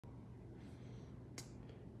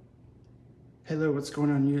Hello, what's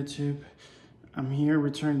going on YouTube? I'm here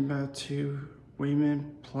returning back to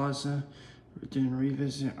Weyman, Plaza. We're doing a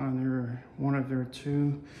revisit on one of their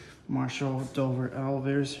two Marshall Dover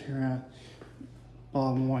elevators here at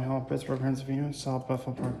Bethel, Pittsburgh, Pennsylvania. South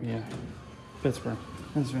Bethel Park, yeah, Pittsburgh,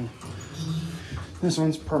 Pennsylvania. This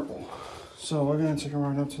one's purple. So we're gonna take a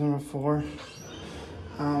ride up to number 4.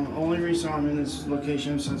 Only reason I'm in this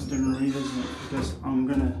location since doing a revisit because I'm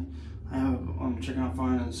checking out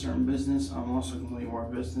finding a certain business. I'm also completely more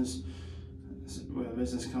business with a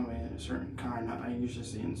business company of a certain kind that I usually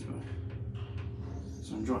see in. So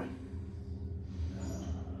enjoy.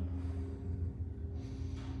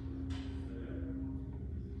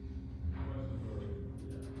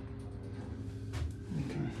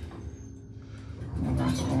 Okay. Well,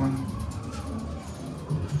 that's one.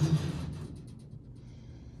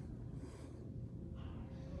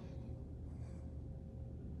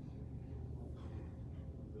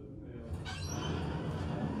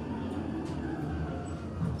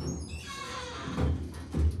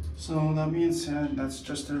 So that being said, that's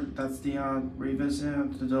the revisit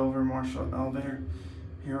of the Dover Marshall elevator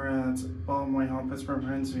here at Bethel, Pittsburgh,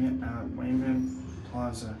 Pennsylvania at Weyman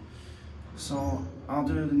Plaza. So I'll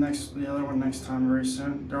do the other one next time very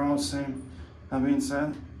soon. They're all the same. That being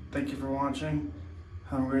said, thank you for watching.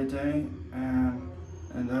 Have a great day, and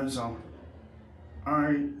that is all.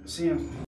 Alright, see ya.